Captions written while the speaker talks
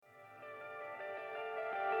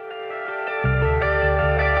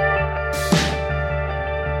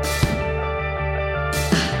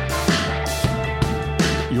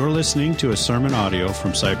listening to a sermon audio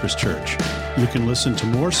from Cypress Church. You can listen to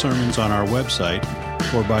more sermons on our website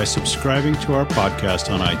or by subscribing to our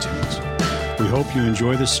podcast on iTunes. We hope you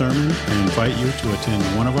enjoy the sermon and invite you to attend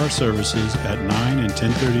one of our services at 9 and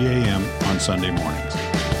 10:30 a.m. on Sunday mornings.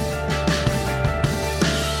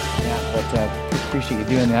 Appreciate you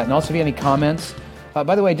doing that. And also, if you have any comments,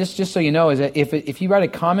 by the way, just so you know, is that if you write a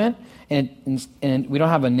comment and we don't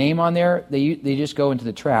have a name on there, they just go into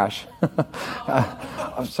the trash.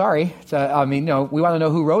 I'm sorry. We want to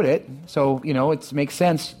know who wrote it, so it makes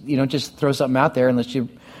sense. You don't just throw something out there unless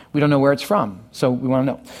we don't know where it's from. So we want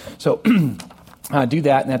to know. So do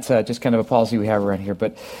that, and that's just kind of a policy we have around here.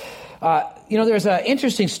 But there's an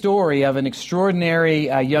interesting story of an extraordinary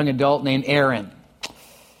young adult named Aaron.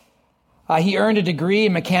 He earned a degree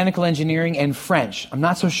in mechanical engineering and French. I'm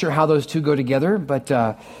not so sure how those two go together, but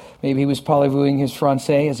maybe he was parleyvooing his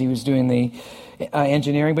Francais as he was doing the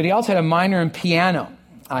engineering. But he also had a minor in piano.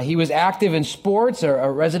 He was active in sports, a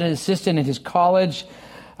resident assistant at his college,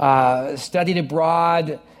 studied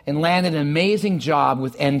abroad, and landed an amazing job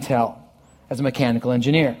with Intel as a mechanical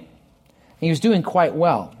engineer. And he was doing quite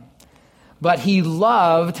well. But he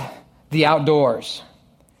loved the outdoors.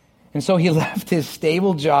 And so he left his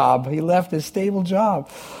stable job.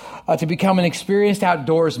 To become an experienced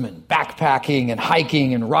outdoorsman, backpacking and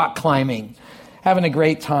hiking and rock climbing, having a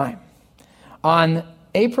great time. On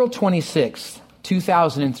April 26th,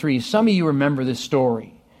 2003, some of you remember this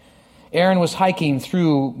story. Aaron was hiking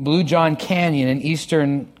through Blue John Canyon in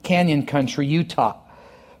eastern Canyon Country, Utah,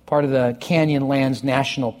 part of the Canyonlands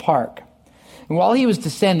National Park. And while he was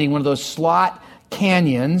descending one of those slot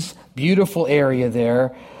canyons, beautiful area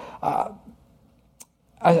there,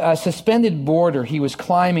 a suspended boarder he was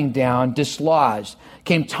climbing down, dislodged,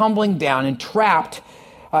 came tumbling down and trapped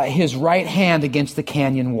his right hand against the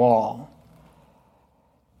canyon wall.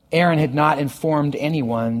 Aaron had not informed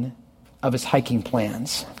anyone of his hiking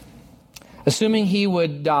plans. Assuming he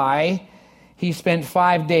would die, he spent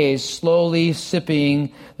 5 days slowly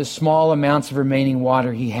sipping the small amounts of remaining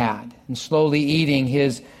water he had and slowly eating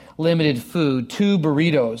his limited food, 2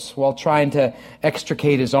 burritos, while trying to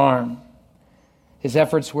extricate his arm. His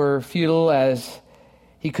efforts were futile as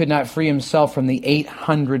he could not free himself from the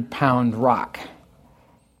 800-pound rock.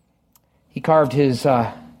 He carved his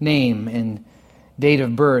name and date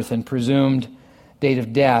of birth and presumed date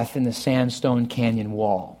of death in the sandstone canyon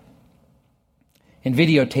wall, and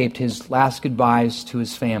videotaped his last goodbyes to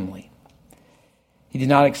his family. He did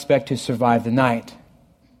not expect to survive the night.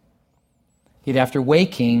 Yet after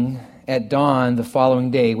waking at dawn the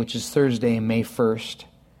following day, which is Thursday, May 1st,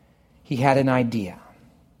 he had an idea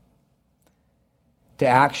to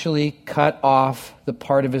actually cut off the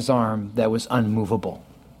part of his arm that was unmovable.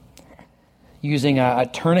 Using a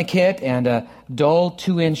tourniquet and a dull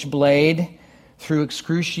 2-inch blade, through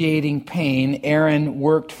excruciating pain, Aaron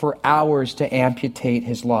worked for hours to amputate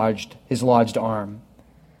his lodged arm.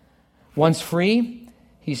 Once free,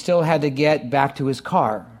 he still had to get back to his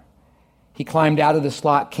car. He climbed out of the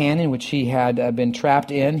slot canyon, which he had been trapped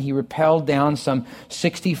in. He rappelled down some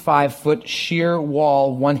 65-foot sheer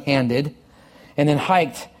wall one-handed, and then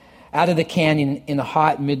hiked out of the canyon in the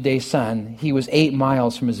hot midday sun. He was 8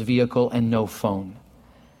 miles from his vehicle and no phone.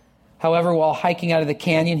 However, while hiking out of the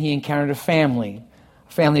canyon, he encountered a family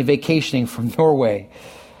vacationing from Norway.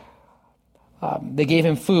 They gave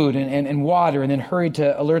him food and water and then hurried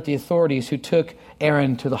to alert the authorities, who took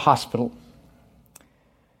Aaron to the hospital.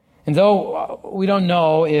 And though we don't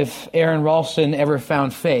know if Aaron Ralston ever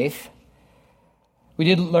found faith, he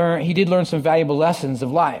did learn some valuable lessons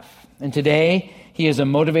of life. And today, he is a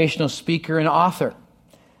motivational speaker and author,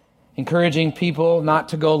 encouraging people not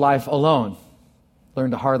to go life alone.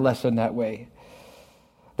 Learned a hard lesson that way.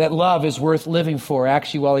 That love is worth living for.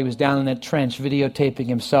 Actually, while he was down in that trench videotaping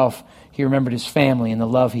himself, he remembered his family and the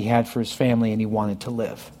love he had for his family, and he wanted to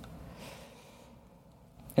live.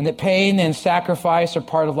 And that pain and sacrifice are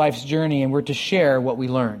part of life's journey, and we're to share what we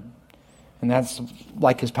learn. And that's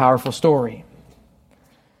like his powerful story.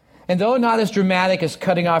 And though not as dramatic as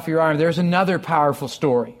cutting off your arm, there's another powerful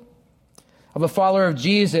story of a follower of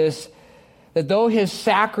Jesus, that though his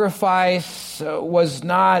sacrifice was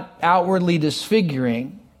not outwardly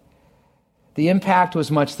disfiguring, the impact was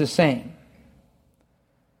much the same.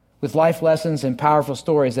 With life lessons and powerful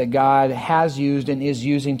stories that God has used and is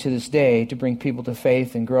using to this day to bring people to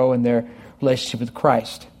faith and grow in their relationship with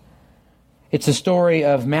Christ. It's the story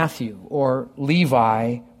of Matthew, or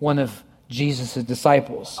Levi, one of Jesus'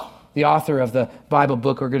 disciples, the author of the Bible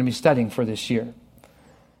book we're going to be studying for this year.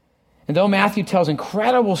 And though Matthew tells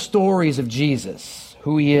incredible stories of Jesus,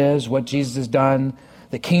 who he is, what Jesus has done,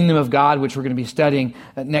 the kingdom of God, which we're going to be studying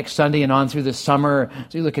next Sunday and on through the summer.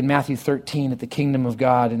 So you look at Matthew 13 at the kingdom of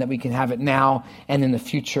God, and that we can have it now and in the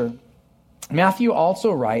future. Matthew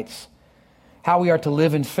also writes how we are to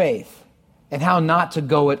live in faith and how not to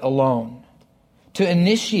go it alone, to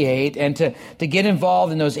initiate and to get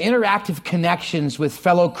involved in those interactive connections with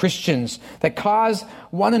fellow Christians that cause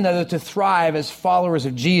one another to thrive as followers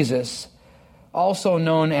of Jesus, also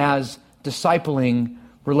known as discipling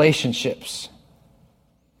relationships.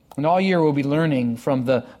 And all year we'll be learning from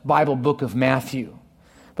the Bible book of Matthew.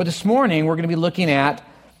 But this morning we're going to be looking at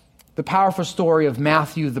the powerful story of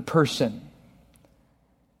Matthew the person.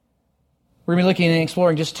 We're going to be looking and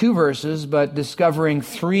exploring just 2 verses, but discovering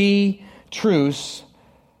 3 truths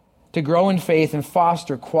to grow in faith and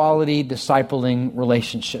foster quality discipling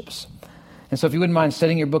relationships. And so if you wouldn't mind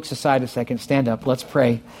setting your books aside a second, stand up, let's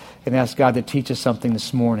pray and ask God to teach us something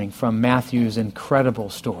this morning from Matthew's incredible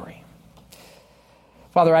story.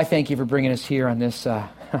 Father, I thank you for bringing us here on this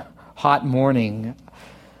hot morning,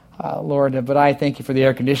 Lord, but I thank you for the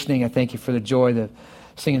air conditioning. I thank you for the joy of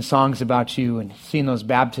singing songs about you and seeing those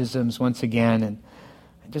baptisms once again, and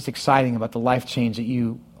just exciting about the life change that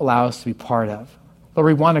you allow us to be part of. Lord,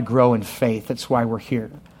 we want to grow in faith. That's why we're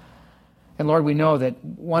here. And Lord, we know that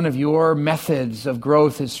one of your methods of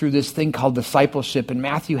growth is through this thing called discipleship, and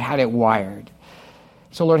Matthew had it wired.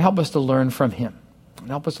 So Lord, help us to learn from him. And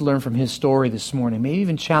help us to learn from his story this morning. Maybe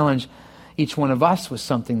even challenge each one of us with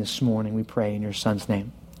something this morning, we pray in your Son's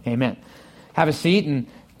name. Amen. Have a seat and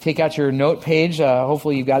take out your note page.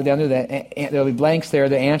 Hopefully you've got it down there. There'll be blanks there.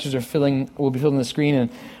 The answers will be filled on the screen. And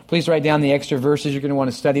please write down the extra verses. You're going to want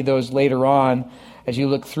to study those later on as you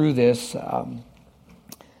look through this.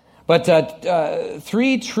 But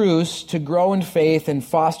 3 truths to grow in faith and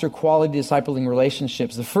foster quality discipling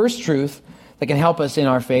relationships. The first truth that can help us in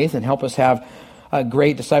our faith and help us have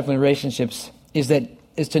great discipling relationships is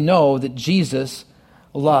to know that Jesus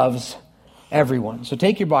loves everyone. So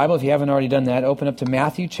take your Bible, if you haven't already done that, open up to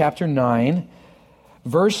Matthew chapter 9,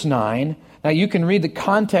 verse 9. Now you can read the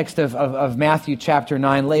context of Matthew chapter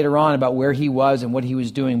 9 later on about where he was and what he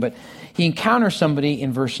was doing, but he encounters somebody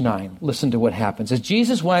in verse 9. Listen to what happens. As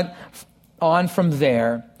Jesus went on from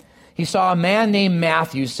there, he saw a man named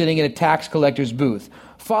Matthew sitting at a tax collector's booth.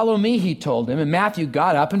 "Follow me," he told him, and Matthew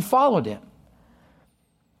got up and followed him.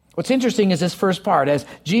 What's interesting is this first part. As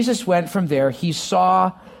Jesus went from there, he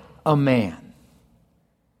saw a man.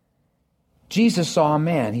 Jesus saw a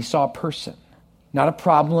man. He saw a person. Not a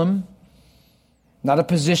problem, not a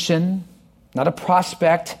position, not a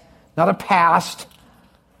prospect, not a past,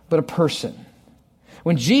 but a person.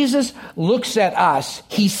 When Jesus looks at us,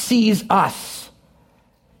 he sees us.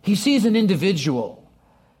 He sees an individual.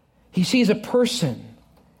 He sees a person.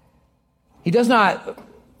 He does not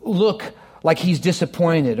look like he's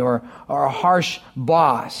disappointed or a harsh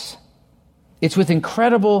boss. It's with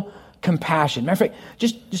incredible compassion. Matter of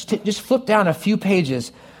fact, just flip down a few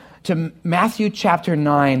pages to Matthew chapter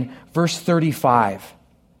 9, verse 35.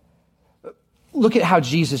 Look at how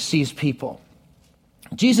Jesus sees people.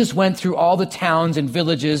 Jesus went through all the towns and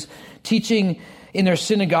villages, teaching in their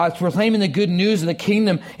synagogues, proclaiming the good news of the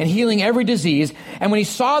kingdom and healing every disease. And when he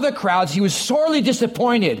saw the crowds, he was sorely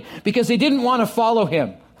disappointed because they didn't want to follow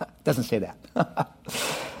him. It doesn't say that.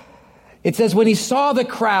 It says, when he saw the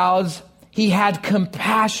crowds, he had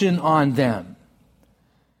compassion on them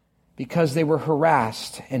because they were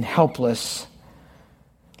harassed and helpless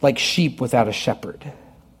like sheep without a shepherd.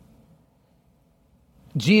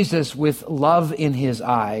 Jesus, with love in his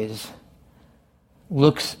eyes,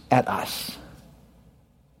 looks at us.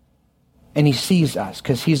 And he sees us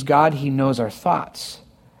because he's God. He knows our thoughts.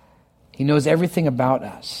 He knows everything about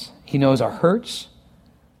us. He knows our hurts.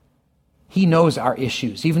 He knows our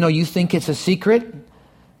issues. Even though you think it's a secret,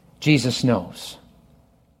 Jesus knows.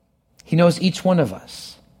 He knows each one of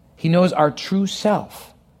us. He knows our true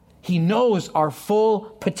self. He knows our full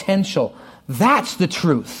potential. That's the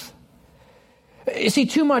truth. You see,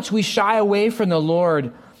 too much we shy away from the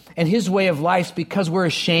Lord and his way of life because we're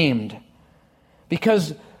ashamed.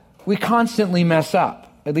 Because we constantly mess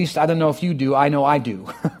up. At least I don't know if you do. I know I do.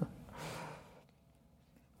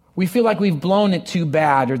 We feel like we've blown it too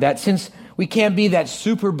bad, or that since we can't be that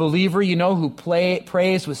super believer, who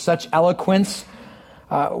prays with such eloquence,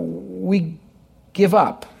 we give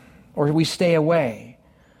up or we stay away.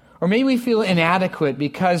 Or maybe we feel inadequate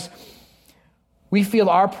because we feel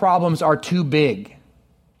our problems are too big,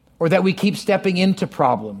 or that we keep stepping into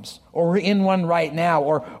problems, or we're in one right now,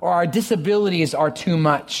 or our disabilities are too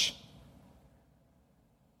much.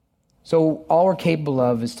 So all we're capable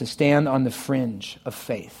of is to stand on the fringe of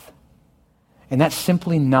faith. And that's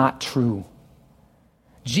simply not true.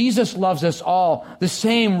 Jesus loves us all the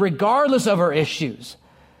same, regardless of our issues.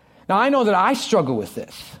 Now, I know that I struggle with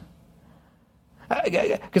this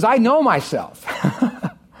because I know myself.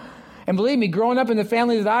 And believe me, growing up in the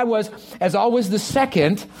family that I was, as always the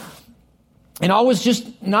second, and always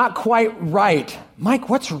just not quite right. Mike,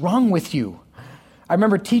 what's wrong with you? I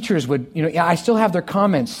remember teachers would, I still have their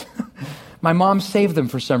comments. My mom saved them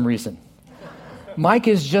for some reason. Mike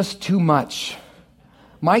is just too much.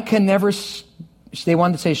 Mike can never, they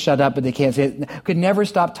wanted to say shut up, but they can't say it, could never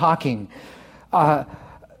stop talking. And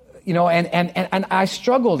I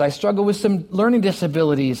struggled. I struggled with some learning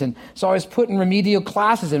disabilities, and so I was put in remedial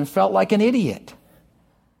classes and felt like an idiot.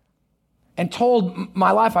 And told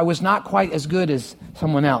my life I was not quite as good as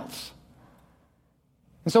someone else.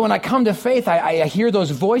 And so when I come to faith, I hear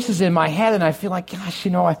those voices in my head, and I feel like, gosh,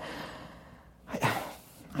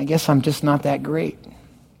 I guess I'm just not that great.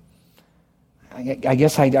 I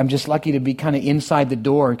guess I'm just lucky to be kind of inside the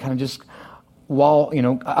door, kind of just wall,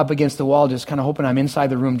 up against the wall, just kind of hoping I'm inside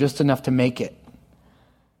the room just enough to make it.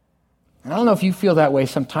 And I don't know if you feel that way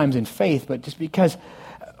sometimes in faith, but just because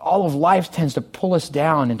all of life tends to pull us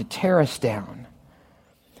down and to tear us down.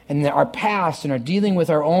 And our past and our dealing with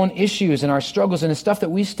our own issues and our struggles and the stuff that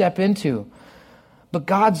we step into. But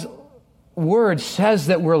God's word says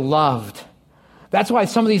that we're loved. That's why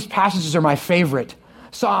some of these passages are my favorite.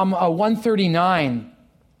 Psalm 139.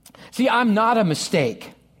 See, I'm not a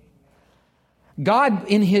mistake. God,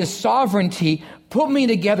 in his sovereignty, put me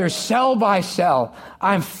together cell by cell.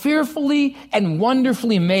 I'm fearfully and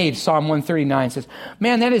wonderfully made, Psalm 139 says.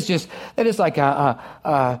 Man, that is like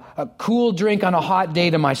a cool drink on a hot day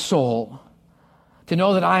to my soul. To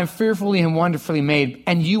know that I am fearfully and wonderfully made,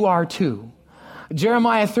 and you are too.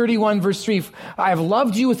 Jeremiah 31 verse 3, I have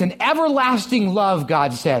loved you with an everlasting love,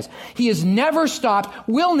 God says. He has never stopped,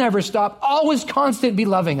 will never stop, always constant be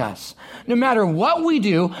loving us. No matter what we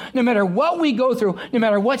do, no matter what we go through, no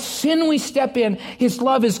matter what sin we step in, his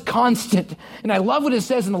love is constant. And I love what it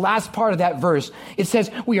says in the last part of that verse. It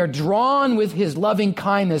says, we are drawn with his loving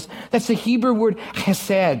kindness. That's the Hebrew word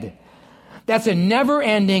chesed. That's a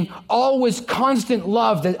never-ending, always constant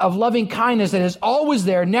love of loving kindness that is always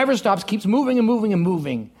there, never stops, keeps moving and moving and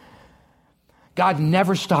moving. God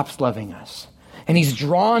never stops loving us. And he's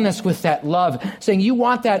drawn us with that love, saying, you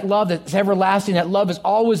want that love that's everlasting, that love is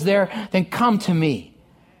always there, then come to me.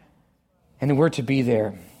 And we're to be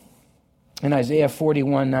there. In Isaiah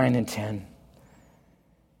 41, 9 and 10,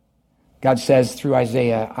 God says through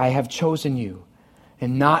Isaiah, I have chosen you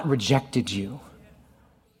and not rejected you.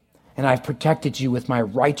 And I've protected you with my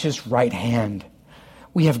righteous right hand.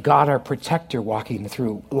 We have God, our protector, walking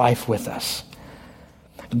through life with us.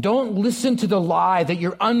 Don't listen to the lie that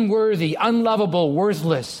you're unworthy, unlovable,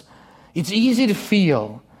 worthless. It's easy to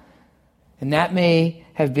feel. And that may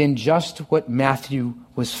have been just what Matthew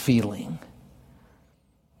was feeling.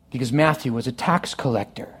 Because Matthew was a tax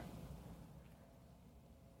collector.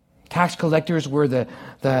 Tax collectors were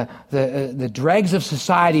the dregs of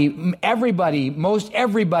society. Most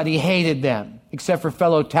everybody hated them, except for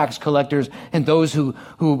fellow tax collectors and those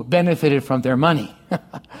who benefited from their money.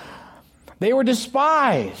 They were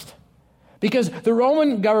despised because the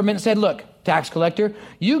Roman government said, look, tax collector,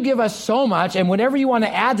 you give us so much, and whatever you want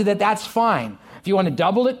to add to that, that's fine. If you want to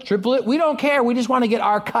double it, triple it, we don't care. We just want to get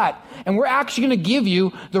our cut. And we're actually going to give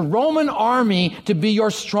you the Roman army to be your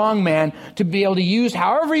strong man, to be able to use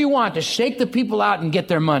however you want to shake the people out and get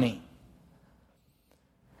their money.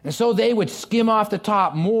 And so they would skim off the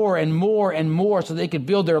top more and more and more so they could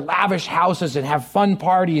build their lavish houses and have fun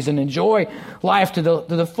parties and enjoy life to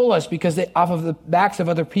the fullest because off of the backs of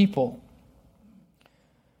other people.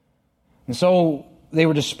 And so they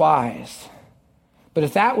were despised. But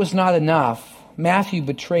if that was not enough, Matthew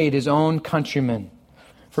betrayed his own countrymen.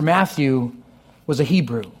 For Matthew was a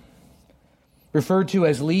Hebrew, referred to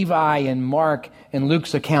as Levi in Mark and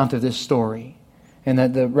Luke's account of this story.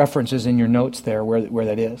 And the references in your notes there where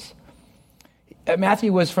that is.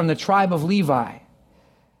 Matthew was from the tribe of Levi.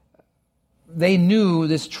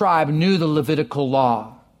 This tribe knew the Levitical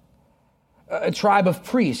law. A tribe of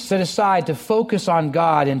priests set aside to focus on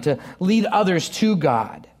God and to lead others to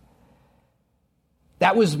God.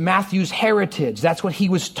 That was Matthew's heritage. That's what he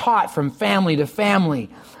was taught from family to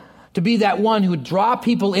family, to be that one who would draw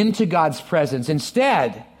people into God's presence.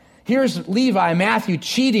 Instead, here's Levi, Matthew,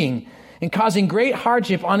 cheating and causing great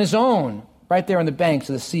hardship on his own, right there on the banks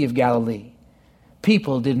of the Sea of Galilee.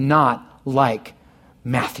 People did not like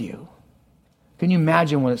Matthew. Can you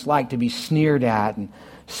imagine what it's like to be sneered at and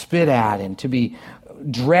spit at and to be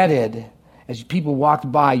dreaded as people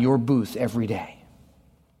walked by your booth every day?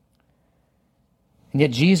 And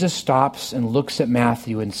yet Jesus stops and looks at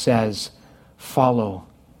Matthew and says, follow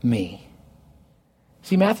me.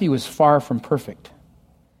 See, Matthew was far from perfect.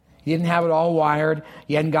 He didn't have it all wired.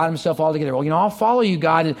 He hadn't got himself all together. Well, I'll follow you,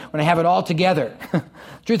 God, when I have it all together.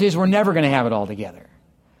 Truth is, we're never going to have it all together.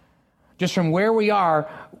 Just from where we are,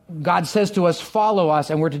 God says to us, follow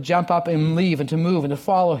us, and we're to jump up and leave and to move and to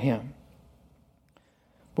follow him.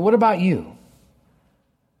 But what about you?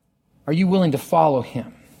 Are you willing to follow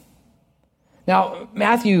him? Now,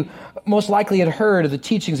 Matthew most likely had heard of the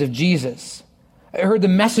teachings of Jesus. I heard the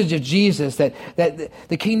message of Jesus that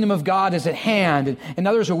the kingdom of God is at hand, and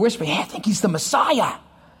others were whispering, hey, I think he's the Messiah.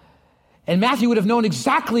 And Matthew would have known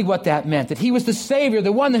exactly what that meant, that he was the Savior,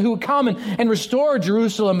 the one who would come and restore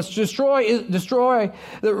Jerusalem, destroy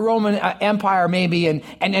the Roman Empire maybe,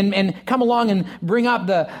 and come along and bring up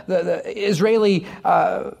the Israeli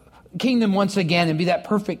kingdom once again and be that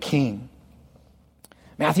perfect king.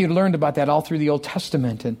 Matthew had learned about that all through the Old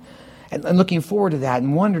Testament and looking forward to that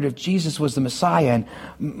and wondered if Jesus was the Messiah and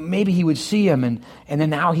maybe he would see him and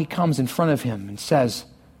then now he comes in front of him and says,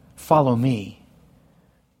 follow me.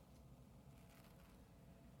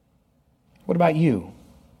 What about you?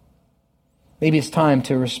 Maybe it's time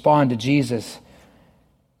to respond to Jesus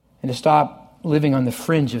and to stop living on the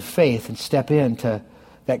fringe of faith and step into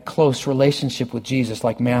that close relationship with Jesus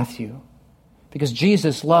like Matthew. Because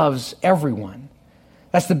Jesus loves everyone.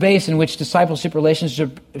 That's the base in which discipleship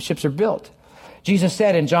relationships are built. Jesus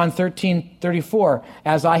said in John 13:34,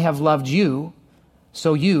 as I have loved you,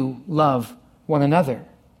 so you love one another.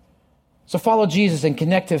 So follow Jesus and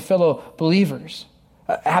connect to fellow believers.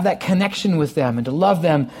 Have that connection with them and to love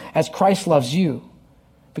them as Christ loves you,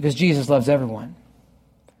 because Jesus loves everyone.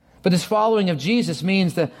 But this following of Jesus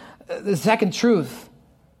means the second truth.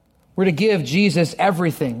 We're to give Jesus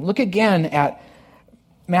everything. Look again at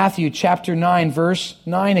Matthew chapter 9, verse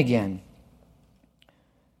 9 again.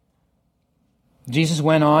 Jesus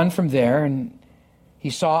went on from there and he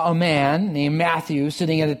saw a man named Matthew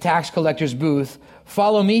sitting at a tax collector's booth.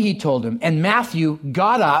 Follow me, he told him. And Matthew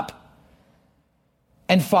got up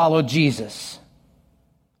and followed Jesus.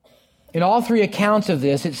 In all three accounts of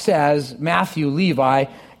this, it says Matthew, Levi,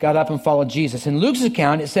 got up and followed Jesus. In Luke's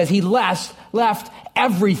account, it says he left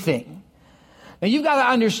everything. Now you've got to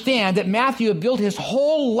understand that Matthew had built his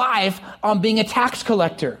whole life on being a tax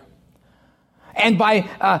collector. And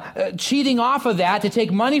by cheating off of that to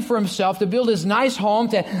take money for himself, to build his nice home,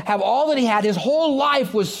 to have all that he had, his whole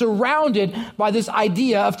life was surrounded by this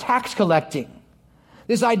idea of tax collecting.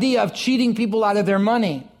 This idea of cheating people out of their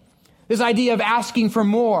money. This idea of asking for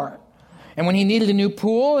more. And when he needed a new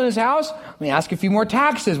pool in his house, let me ask a few more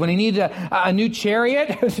taxes. When he needed a new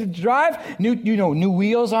chariot to drive, new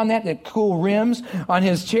wheels on that, the cool rims on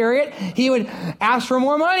his chariot, he would ask for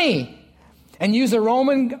more money and use the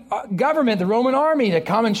Roman government, the Roman army, to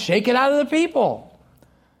come and shake it out of the people.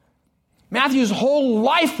 Matthew's whole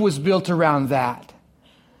life was built around that.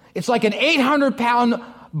 It's like an 800-pound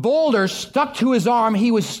boulder stuck to his arm. He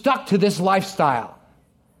was stuck to this lifestyle.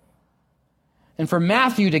 And for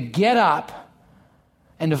Matthew to get up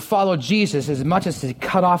and to follow Jesus as much as to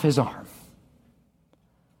cut off his arm.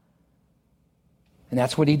 And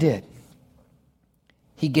that's what he did.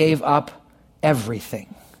 He gave up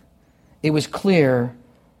everything. It was clear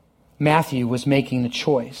Matthew was making a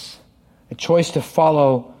choice to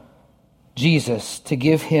follow Jesus, to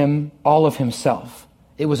give him all of himself.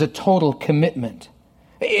 It was a total commitment.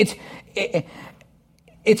 It's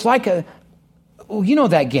like that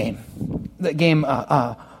game,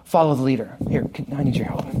 follow the leader. Here, I need your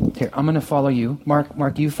help. Here, I'm going to follow you.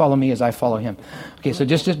 Mark, you follow me as I follow him. Okay, so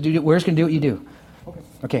just do, we're just going to do what you do.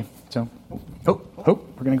 Okay, so, we're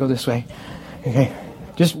going to go this way. Okay,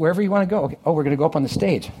 just wherever you want to go. Okay. Oh, we're going to go up on the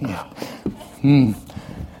stage. Yeah.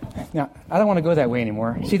 Now, I don't want to go that way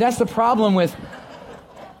anymore. See, that's the problem with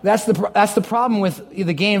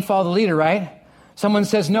the game, follow the leader, right? Someone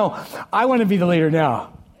says, no, I want to be the leader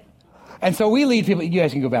now. And so we lead people. You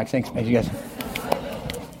guys can go back. Thanks, you guys.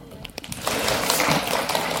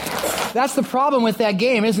 That's the problem with that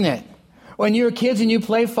game, isn't it? When you're kids and you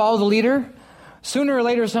play follow the leader, sooner or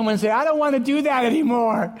later someone says, I don't want to do that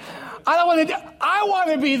anymore. I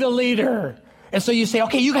want to be the leader. And so you say,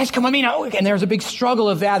 okay, you guys come with me now. And there's a big struggle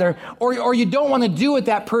of that. Or you don't want to do what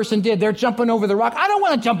that person did. They're jumping over the rock. I don't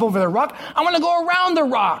want to jump over the rock. I want to go around the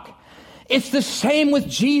rock. It's the same with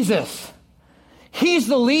Jesus. He's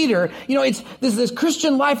the leader. This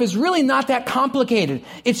Christian life is really not that complicated.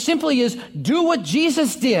 It simply is do what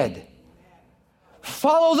Jesus did.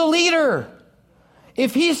 Follow the leader.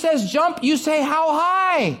 If he says jump, you say how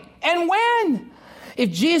high and when.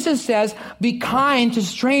 If Jesus says be kind to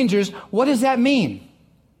strangers, what does that mean?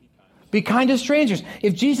 Be kind to strangers.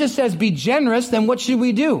 If Jesus says be generous, then what should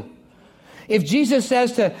we do? If Jesus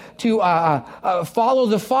says to follow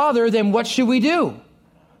the Father, then what should we do?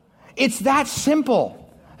 It's that simple.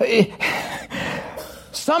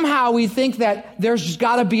 Somehow we think that there's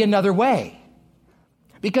got to be another way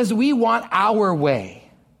because we want our way.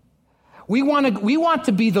 We want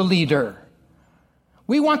to be the leader.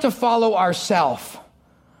 We want to follow ourselves.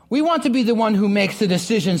 We want to be the one who makes the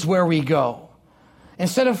decisions where we go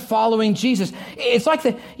instead of following Jesus. It's like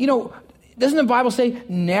doesn't the Bible say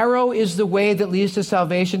narrow is the way that leads to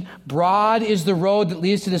salvation? Broad is the road that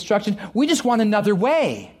leads to destruction. We just want another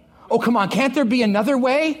way. Oh, come on. Can't there be another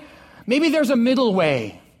way? Maybe there's a middle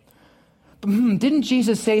way. Didn't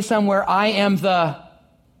Jesus say somewhere, I am the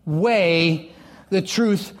way, the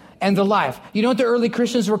truth, and the life? You know what the early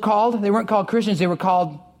Christians were called? They weren't called Christians. They were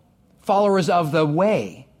called followers of the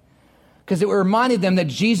way. Because it reminded them that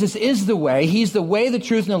Jesus is the way. He's the way, the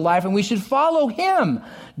truth, and the life, and we should follow him.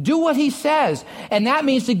 Do what he says. And that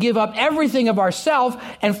means to give up everything of ourselves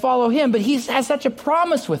and follow him. But he has such a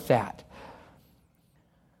promise with that.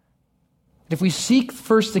 If we seek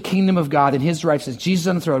first the kingdom of God and his righteousness, Jesus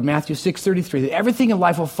on the throne, Matthew 6:33, that everything in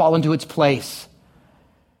life will fall into its place.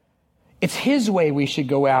 It's his way we should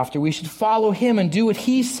go after. We should follow him and do what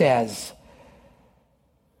he says.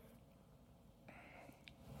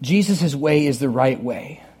 Jesus' way is the right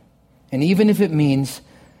way. And even if it means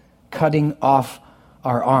cutting off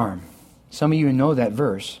our arm. Some of you know that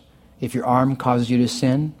verse. If your arm causes you to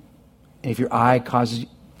sin, and if your eye causes you...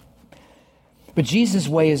 But Jesus'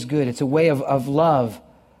 way is good. It's a way of love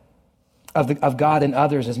of God and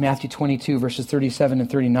others, as Matthew 22, verses 37 and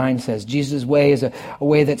 39 says. Jesus' way is a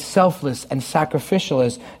way that's selfless and sacrificial,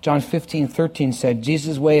 as John 15:13 said.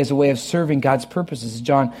 Jesus' way is a way of serving God's purposes, as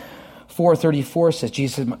John 4:34 says.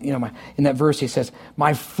 Jesus, in that verse, he says,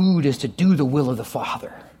 my food is to do the will of the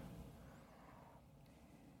Father.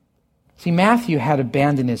 See, Matthew had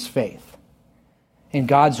abandoned his faith in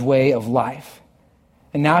God's way of life.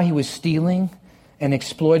 And now he was stealing and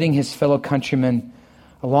exploiting his fellow countrymen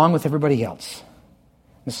along with everybody else.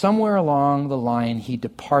 And somewhere along the line, he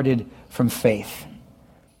departed from faith.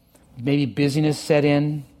 Maybe busyness set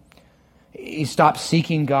in. He stopped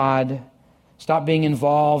seeking God, stopped being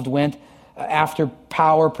involved, went after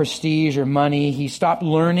power, prestige, or money. He stopped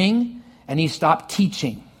learning, and he stopped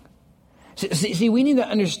teaching. See, we need to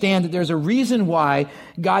understand that there's a reason why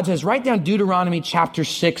God says, write down Deuteronomy chapter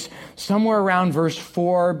 6, somewhere around verse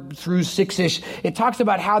 4 through 6-ish. It talks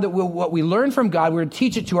about how that what we learn from God, we're to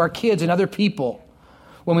teach it to our kids and other people.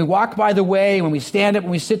 When we walk by the way, when we stand up,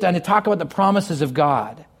 when we sit down, to talk about the promises of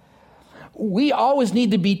God. We always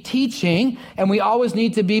need to be teaching, and we always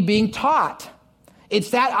need to be being taught.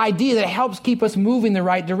 It's that idea that helps keep us moving the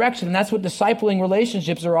right direction, and that's what discipling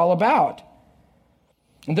relationships are all about.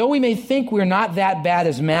 And though we may think we're not that bad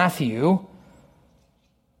as Matthew,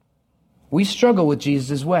 we struggle with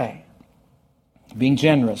Jesus' way. Being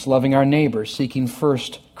generous, loving our neighbors, seeking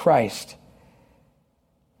first Christ.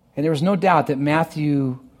 And there was no doubt that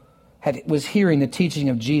Matthew was hearing the teaching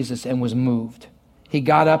of Jesus and was moved. He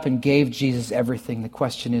got up and gave Jesus everything. The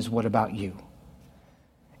question is, what about you?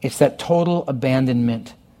 It's that total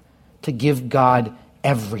abandonment to give God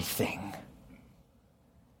everything.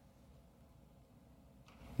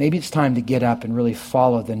 Maybe it's time to get up and really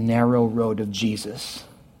follow the narrow road of Jesus.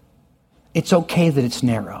 It's okay that it's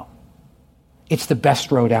narrow. It's the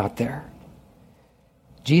best road out there.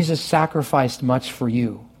 Jesus sacrificed much for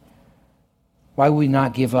you. Why would we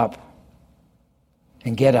not give up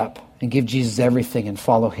and get up and give Jesus everything and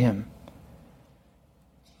follow him?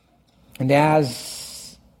 And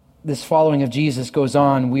as this following of Jesus goes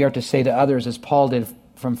on, we are to say to others, as Paul did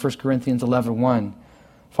from 1 Corinthians 11:1,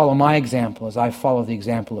 follow my example as I follow the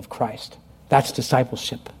example of Christ. That's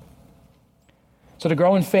discipleship. So to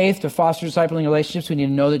grow in faith, to foster discipling relationships, we need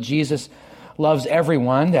to know that Jesus loves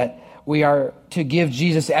everyone, that we are to give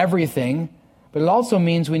Jesus everything, but it also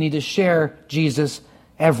means we need to share Jesus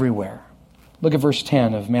everywhere. Look at verse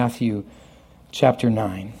 10 of Matthew chapter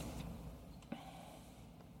 9.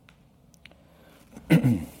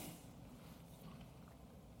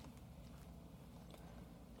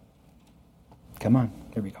 Come on,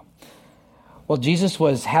 here we go. Well, Jesus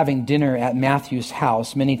was having dinner at Matthew's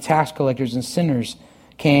house. Many tax collectors and sinners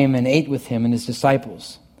came and ate with him and his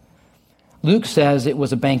disciples. Luke says it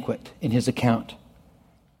was a banquet in his account.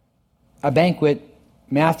 A banquet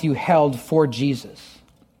Matthew held for Jesus.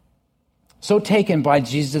 So taken by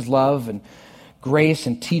Jesus' love and grace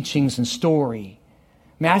and teachings and story,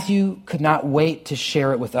 Matthew could not wait to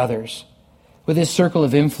share it with others, with his circle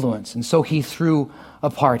of influence, and so he threw a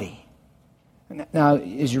party. Now,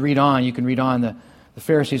 as you read on, you can read on, the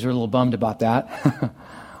Pharisees were a little bummed about that.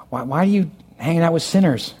 Why are you hanging out with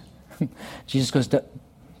sinners? Jesus goes,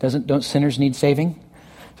 don't sinners need saving?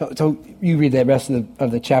 So you read the rest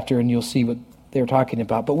of the chapter and you'll see what they're talking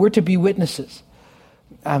about. But we're to be witnesses.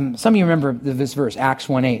 Some of you remember this verse, Acts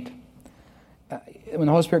 1:8. When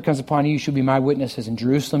the Holy Spirit comes upon you, you shall be my witnesses in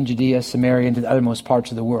Jerusalem, Judea, Samaria, and to the uttermost parts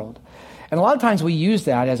of the world. And a lot of times we use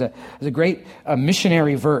that as a great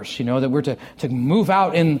missionary verse, that we're to move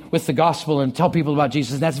out with the gospel and tell people about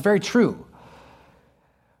Jesus. And that's very true.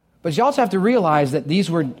 But you also have to realize that these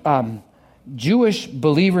were Jewish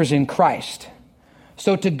believers in Christ.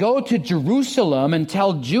 So to go to Jerusalem and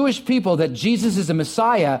tell Jewish people that Jesus is a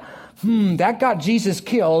Messiah, that got Jesus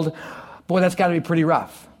killed. Boy, that's got to be pretty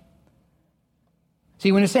rough.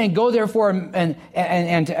 See, when it's saying, go therefore and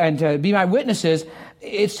to be my witnesses,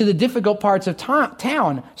 it's to the difficult parts of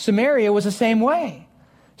town. Samaria was the same way.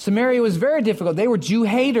 Samaria was very difficult. They were Jew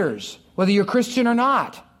haters, whether you're Christian or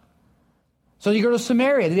not. So you go to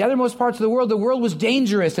Samaria, the othermost parts of the world was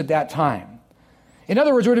dangerous at that time. In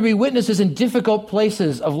other words, we're to be witnesses in difficult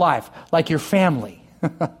places of life, like your family.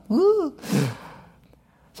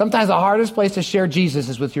 Sometimes the hardest place to share Jesus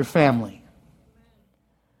is with your family.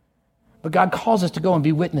 But God calls us to go and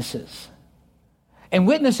be witnesses. And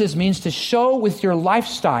witnesses means to show with your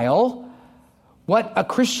lifestyle what a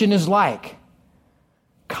Christian is like.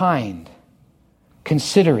 Kind,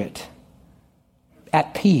 considerate,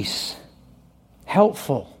 at peace,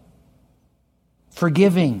 helpful,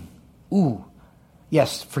 forgiving. Ooh,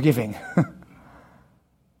 yes, forgiving.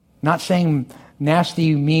 Not saying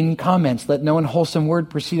nasty, mean comments. Let no unwholesome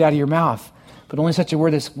word proceed out of your mouth, but only such a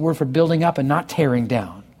word as word for building up and not tearing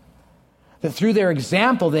down. That through their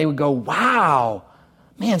example, they would go, wow,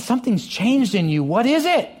 man, something's changed in you. What is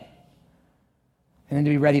it? And then to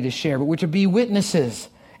be ready to share. But we're to be witnesses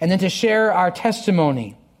and then to share our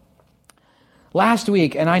testimony. Last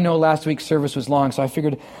week, and I know last week's service was long, so I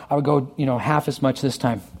figured I would go, half as much this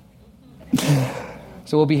time.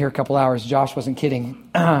 So we'll be here a couple hours. Josh wasn't kidding.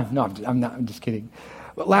 No, I'm just kidding.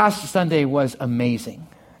 But last Sunday was amazing.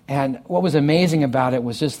 And what was amazing about it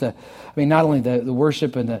was just not only the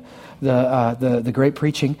worship and the great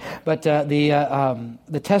preaching, but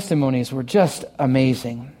the testimonies were just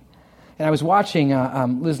amazing. And I was watching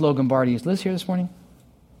Liz Logan-Barty. Is Liz here this morning?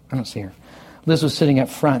 I don't see her. Liz was sitting up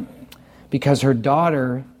front because her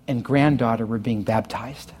daughter and granddaughter were being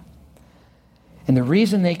baptized. And the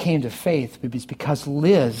reason they came to faith was because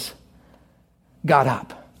Liz got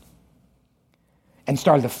up and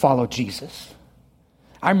started to follow Jesus.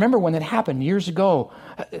 I remember when that happened years ago.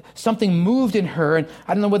 Something moved in her, and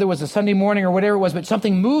I don't know whether it was a Sunday morning or whatever it was, but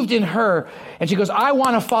something moved in her, and she goes, I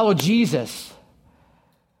want to follow Jesus.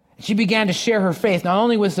 And she began to share her faith, not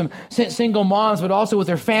only with some single moms, but also with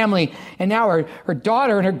her family, and now her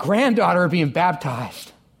daughter and her granddaughter are being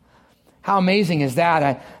baptized. How amazing is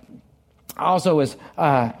that? I also was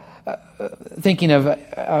thinking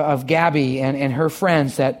of Gabby and her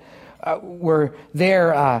friends that were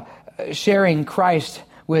there sharing Christ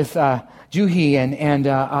with Juhi,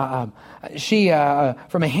 and she,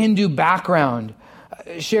 from a Hindu background,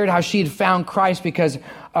 shared how she had found Christ because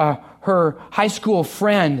her high school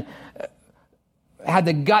friend had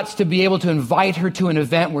the guts to be able to invite her to an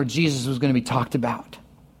event where Jesus was going to be talked about.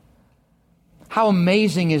 How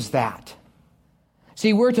amazing is that?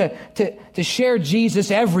 See, we're to share Jesus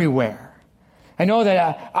everywhere. I know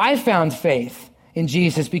that I found faith in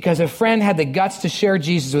Jesus because a friend had the guts to share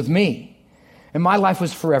Jesus with me. And my life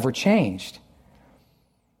was forever changed.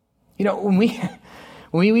 When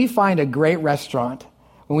we find a great restaurant,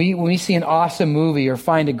 when we see an awesome movie or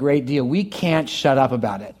find a great deal, we can't shut up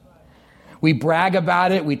about it. We brag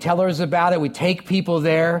about it. We tell others about it. We take people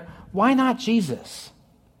there. Why not Jesus?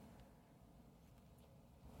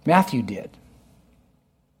 Matthew did.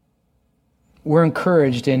 We're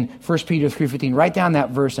encouraged in 1 Peter 3:15. Write down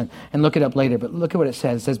that verse and look it up later. But look at what it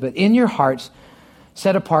says. It says, but in your hearts,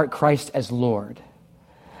 set apart Christ as Lord.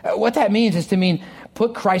 What that means is to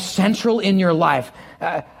put Christ central in your life.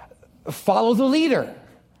 Follow the leader.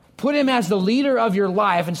 Put him as the leader of your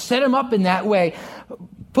life and set him up in that way.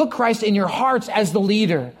 Put Christ in your hearts as the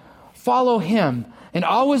leader. Follow him and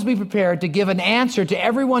always be prepared to give an answer to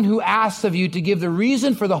everyone who asks of you to give the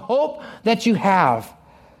reason for the hope that you have.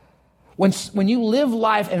 When you live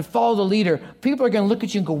life and follow the leader, people are going to look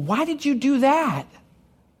at you and go, why did you do that?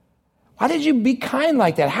 Why did you be kind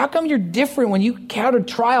like that? How come you're different when you encounter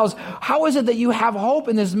trials? How is it that you have hope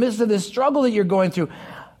in this midst of this struggle that you're going through?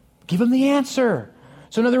 Give them the answer.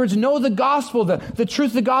 So in other words, know the gospel, the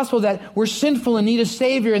truth of the gospel, that we're sinful and need a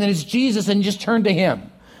Savior, and that it's Jesus, and just turn to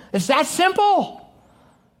him. It's that simple.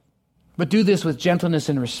 But do this with gentleness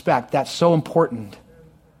and respect. That's so important.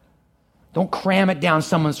 Don't cram it down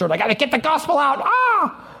someone's throat. I got to get the gospel out.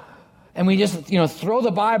 and we just, throw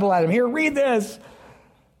the Bible at them. Here, read this.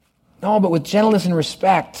 No, but with gentleness and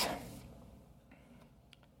respect.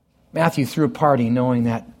 Matthew threw a party knowing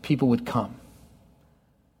that people would come.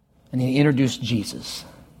 And he introduced Jesus.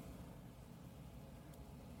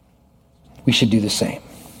 We should do the same.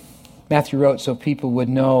 Matthew wrote so people would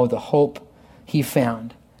know the hope he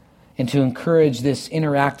found and to encourage this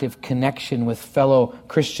interactive connection with fellow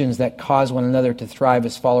Christians that cause one another to thrive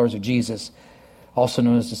as followers of Jesus, also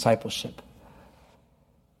known as discipleship.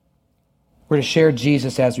 We're to share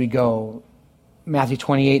Jesus as we go. Matthew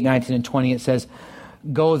 28, 19 and 20, it says,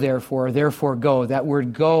 go therefore go. That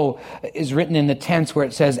word go is written in the tense where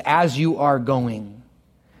it says, as you are going.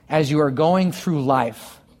 As you are going through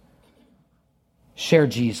life, share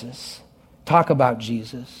Jesus. Talk about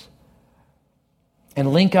Jesus.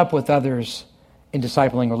 And link up with others in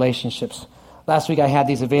discipling relationships. Last week I had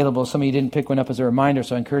these available. Some of you didn't pick one up as a reminder,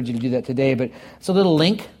 so I encourage you to do that today. But it's a little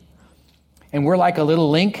link. And we're like a little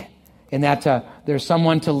link in that there's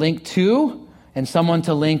someone to link to and someone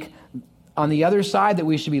to link on the other side, that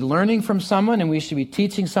we should be learning from someone and we should be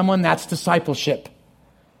teaching someone. That's discipleship.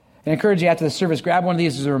 And I encourage you after the service, grab one of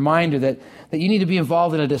these as a reminder that you need to be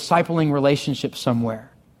involved in a discipling relationship somewhere.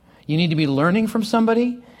 You need to be learning from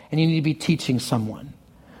somebody and you need to be teaching someone.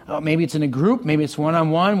 Maybe it's in a group, maybe it's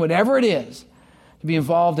one-on-one, whatever it is, to be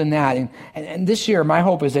involved in that. And this year, my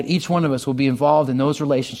hope is that each one of us will be involved in those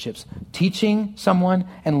relationships, teaching someone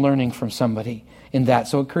and learning from somebody in that.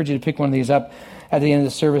 So I encourage you to pick one of these up at the end of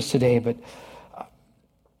the service today. But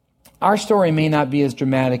our story may not be as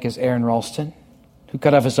dramatic as Aaron Ralston, who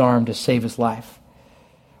cut off his arm to save his life.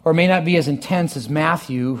 Or it may not be as intense as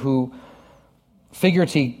Matthew, who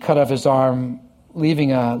figuratively cut off his arm,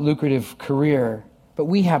 leaving a lucrative career. But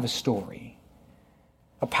we have a story,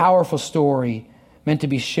 a powerful story meant to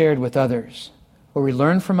be shared with others, where we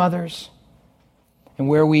learn from others and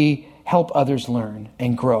where we help others learn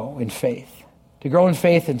and grow in faith. To grow in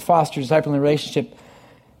faith and foster a discipling relationship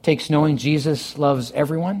takes knowing Jesus loves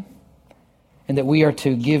everyone and that we are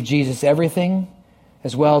to give Jesus everything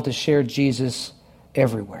as well to share Jesus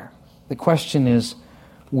everywhere. The question is,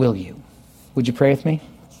 will you? Would you pray with me?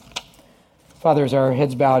 Father, as our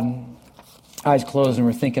heads bowed and eyes closed and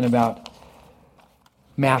we're thinking about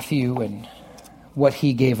Matthew and what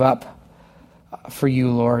he gave up for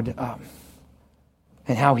you, Lord,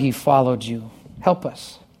 and how he followed you, help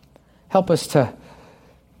us. Help us to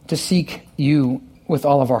seek you with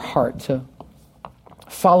all of our heart, to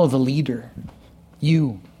follow the leader,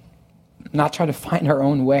 you, not try to find our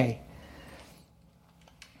own way.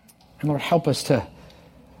 And Lord, help us to,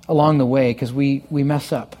 along the way, because we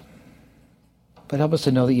mess up, but help us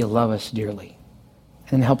to know that you love us dearly.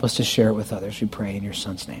 And help us to share it with others, we pray in your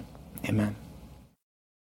Son's name. Amen.